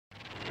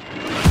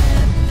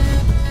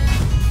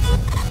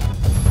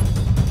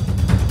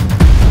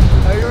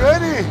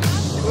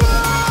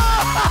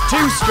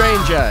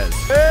strangers.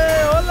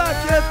 Hey, hola,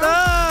 ¿qué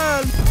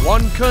tal?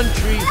 One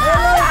country.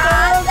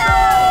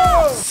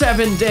 Hello,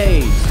 7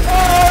 days.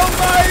 oh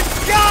my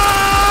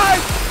God!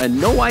 And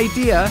no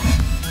idea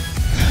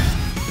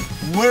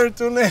Where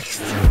to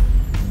next?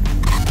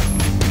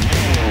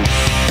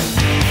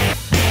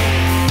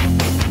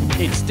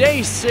 it's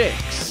day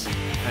 6,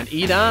 and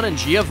Idan and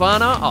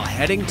Giovanna are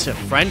heading to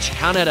French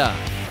Canada.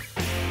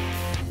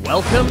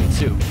 Welcome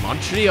to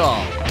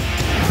Montreal.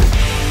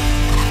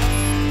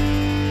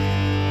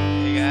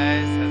 Hey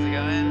guys, how's it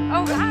going?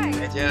 Oh, hi.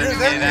 Hey Jen,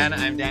 Idan,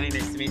 I'm Danny,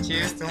 nice to meet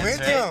you. Nice to That's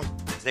meet you.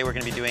 Today we're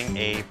going to be doing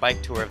a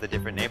bike tour of the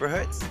different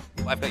neighborhoods.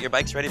 I've got your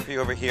bikes ready for you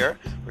over here.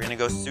 We're going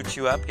to go suit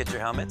you up, get your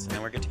helmets, and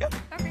then we're good to go.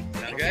 Okay.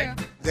 Sound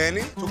good?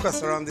 Danny took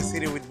us around the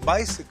city with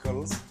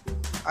bicycles.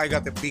 I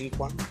got a pink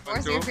one.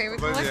 What's your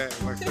favorite But color?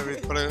 yeah, my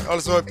favorite color.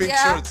 Also a pink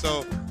Yeah. shirt,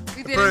 so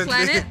We didn't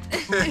plan it.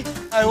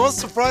 I was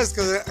surprised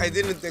because I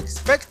didn't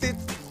expect it.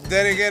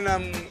 Then again,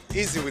 I'm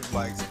easy with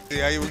bikes.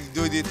 I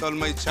do it all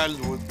my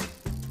childhood.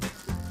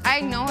 I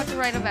know how to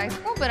ride a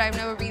bicycle, but I've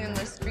never been in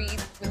the street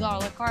with all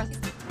the cars.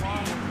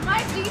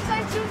 My jeans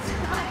are too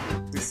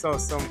tight. We saw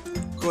some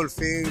cool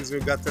things. We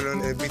got to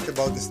learn a bit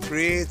about the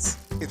streets.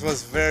 It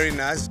was very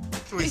nice.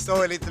 We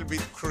saw a little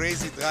bit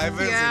crazy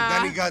drivers, Yeah. and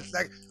then he got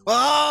like,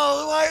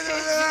 "Oh, why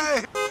did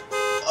I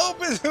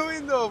open the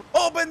window?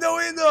 Open the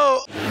window!"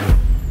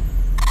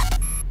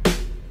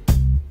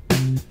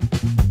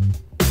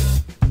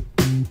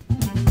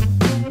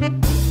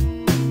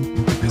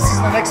 This is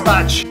the next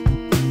batch.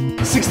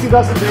 60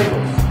 dozen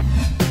bagels.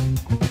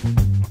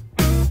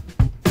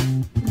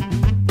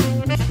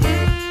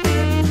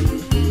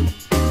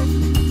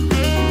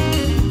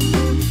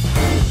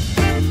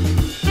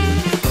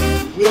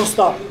 We don't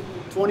stop.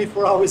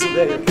 24 hours a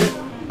day, okay?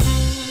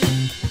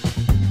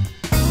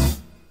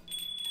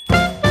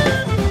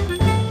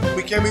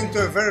 We came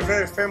into a very,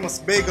 very famous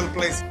bagel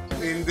place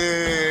in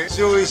the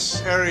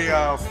Jewish area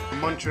of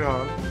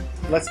Montreal.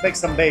 Let's make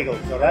some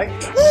bagels, all right?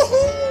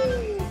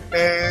 Woohoo!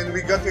 And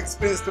we got the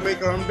experience to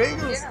make our own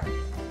bagels.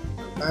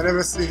 Yeah. I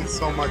never seen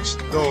so much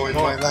dough in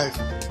my life.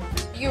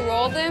 You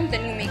roll them,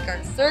 then you make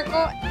a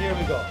circle. Here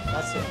we go.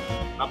 That's it.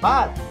 Not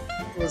bad.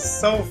 It was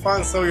so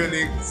fun, so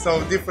unique,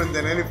 so different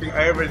than anything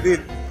I ever did.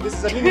 This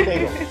is a mini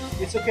bagel.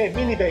 It's okay,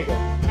 mini bagel.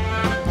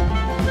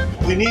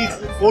 We need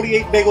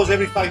 48 bagels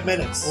every 5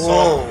 minutes.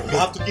 Whoa. So you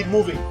have to keep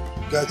moving.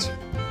 Gotcha.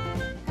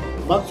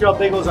 Montreal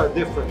bagels are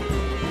different.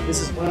 This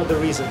is one of the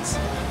reasons.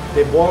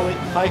 They boil it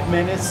 5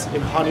 minutes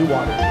in honey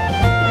water.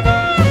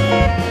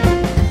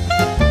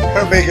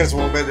 Her bagels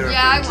were better.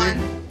 Yeah, I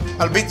apparently. won.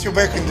 I'll beat you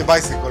back in the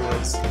bicycle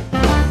race.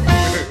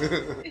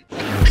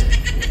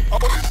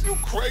 Otis, you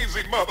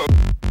crazy mother.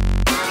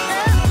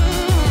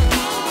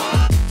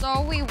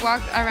 So we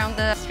walked around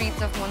the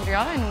streets of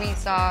Montreal and we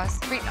saw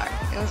street art.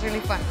 It was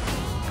really fun.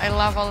 I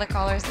love all the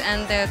colors,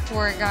 and the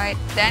tour guide,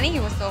 Danny, he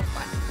was so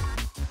fun.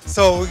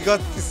 So we got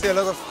to see a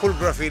lot of cool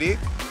graffiti.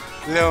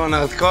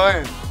 Leonard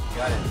Cohen.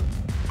 Got it.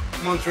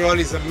 Montreal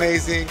is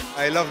amazing.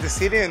 I love the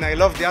city and I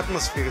love the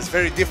atmosphere. It's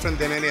very different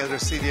than any other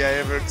city I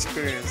ever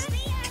experienced.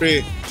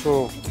 3,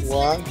 2,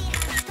 1.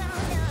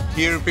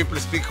 Here people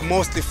speak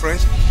mostly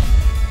French.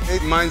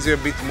 It reminds you a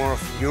bit more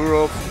of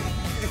Europe.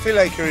 You feel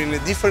like you're in a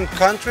different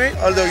country,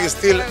 although you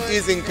still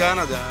is in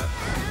Canada.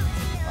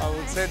 I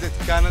would say that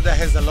Canada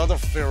has a lot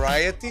of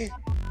variety.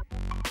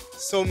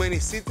 So many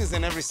cities,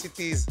 and every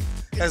city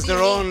has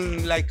their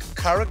own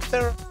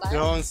character, their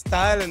own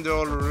style, and their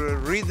own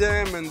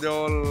rhythm, and their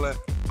own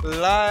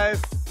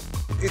life.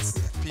 It's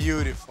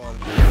beautiful.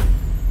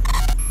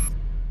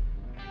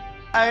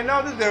 I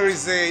know that there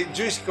is a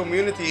Jewish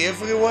community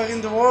everywhere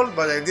in the world,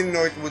 but I didn't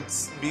know it would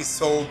be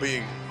so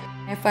big.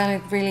 I find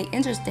it really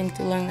interesting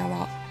to learn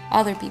about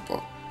other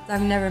people.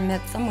 I've never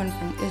met someone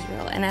from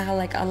Israel, and I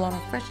had a lot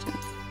of questions.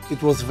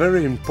 It was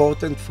very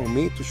important for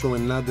me to show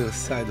another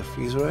side of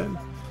Israel,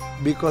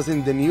 because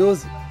in the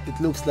news it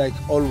looks like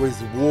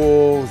always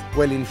wars.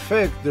 Well, in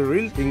fact, the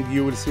real thing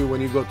you will see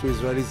when you go to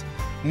Israel is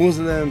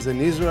Muslims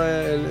and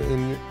Israel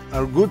and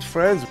are good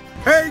friends.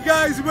 Hey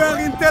guys, we're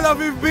in Tel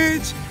Aviv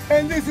Beach,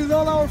 and this is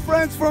all our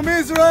friends from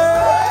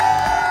Israel!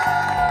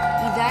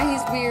 Idan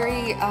is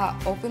very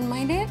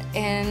open-minded,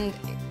 and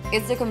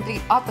it's the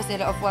complete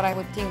opposite of what I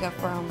would think of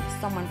from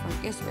someone from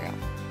Israel.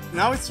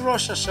 Now it's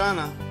Rosh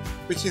Hashanah,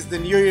 which is the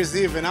New Year's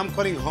Eve, and I'm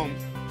calling home.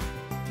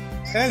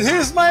 And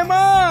here's my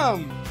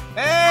mom!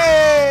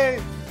 Hey!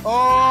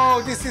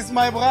 Oh, this is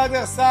my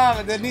brother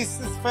Sar. The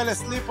nieces fell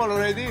asleep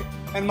already.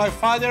 And my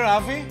father,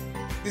 Avi.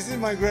 This is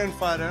my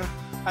grandfather.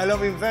 I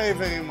love him very,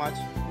 very much.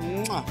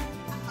 Mwah.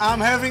 I'm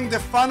having the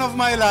fun of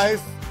my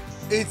life.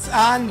 It's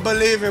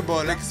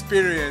unbelievable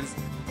experience.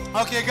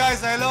 Okay,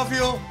 guys, I love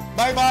you.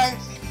 Bye-bye.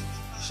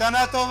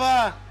 Shana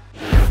Tova.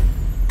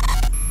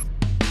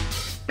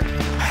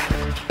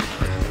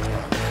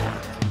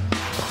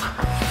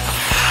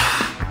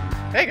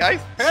 Hey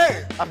guys,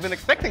 Hey! I've been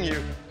expecting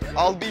you.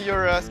 I'll be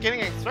your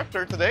skating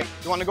instructor today.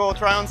 You want to go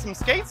try on some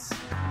skates?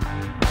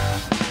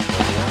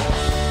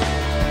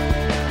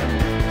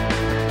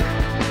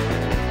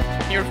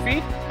 Your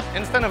feet,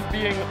 instead of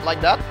being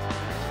like that,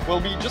 will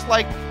be just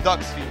like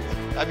duck's feet.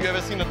 Have you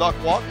ever seen a duck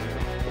walk?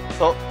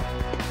 So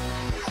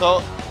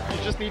you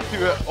just need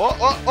to.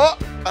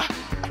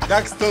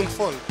 Ducks don't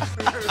fall.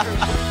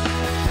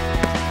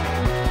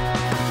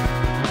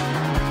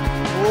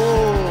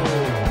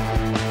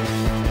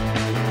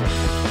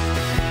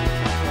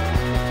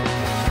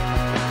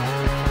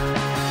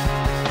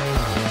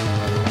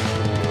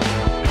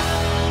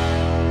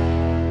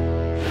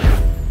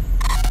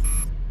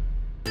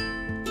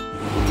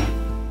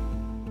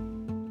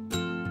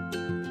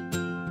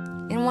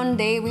 In one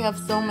day, we have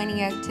so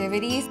many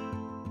activities.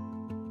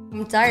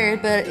 I'm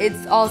tired, but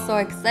it's also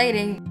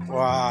exciting.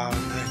 Wow,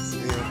 nice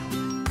view.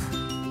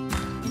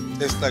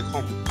 Tastes like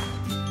home.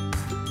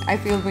 I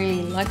feel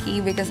really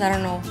lucky because I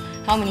don't know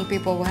how many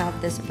people will have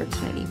this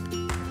opportunity.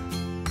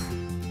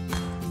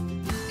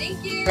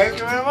 Thank you. Thank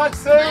you very much,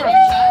 sir.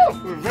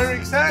 We're very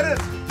excited.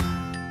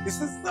 This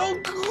is so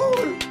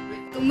cool.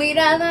 Tu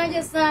mirada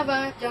ya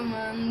estaba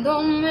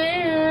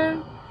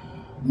llamándome.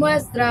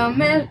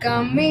 Muéstrame el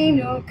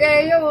camino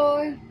que yo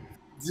voy.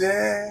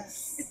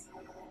 Despacito.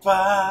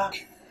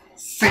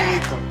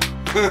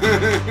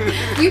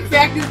 We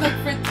practiced like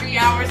for 3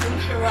 hours in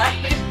the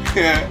ride.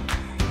 Yeah.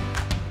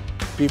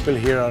 People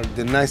here are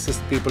the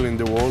nicest people in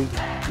the world.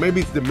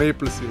 Maybe it's the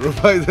maple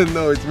syrup, I don't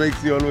know. It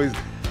makes you always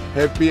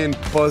happy and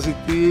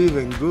positive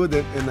and good,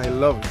 and I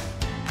love it.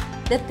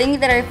 The thing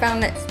that I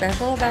found that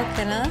special about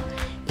Canada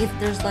is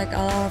there's like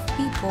a lot of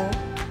people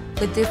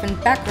with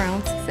different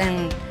backgrounds,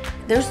 and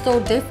they're so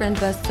different,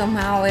 but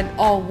somehow it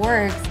all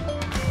works.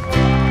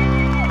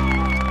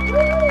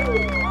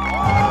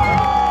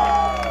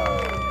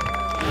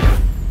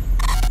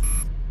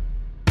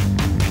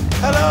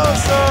 Hello,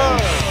 sir!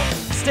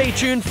 Stay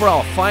tuned for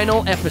our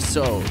final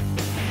episode.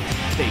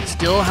 They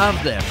still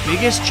have their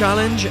biggest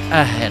challenge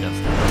ahead of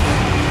them.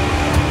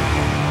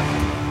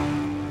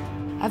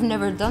 I've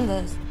never done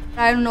this.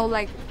 I don't know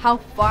like how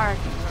far.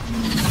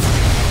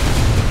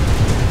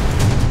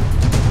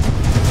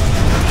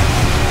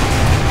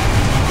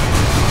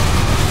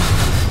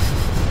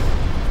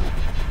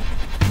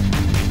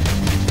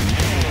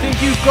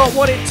 Think you've got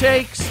what it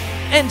takes?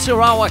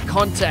 Enter our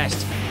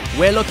contest.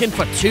 We're looking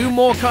for 2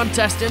 more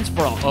contestants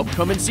for our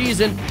upcoming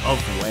season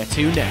of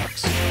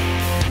Where2Next.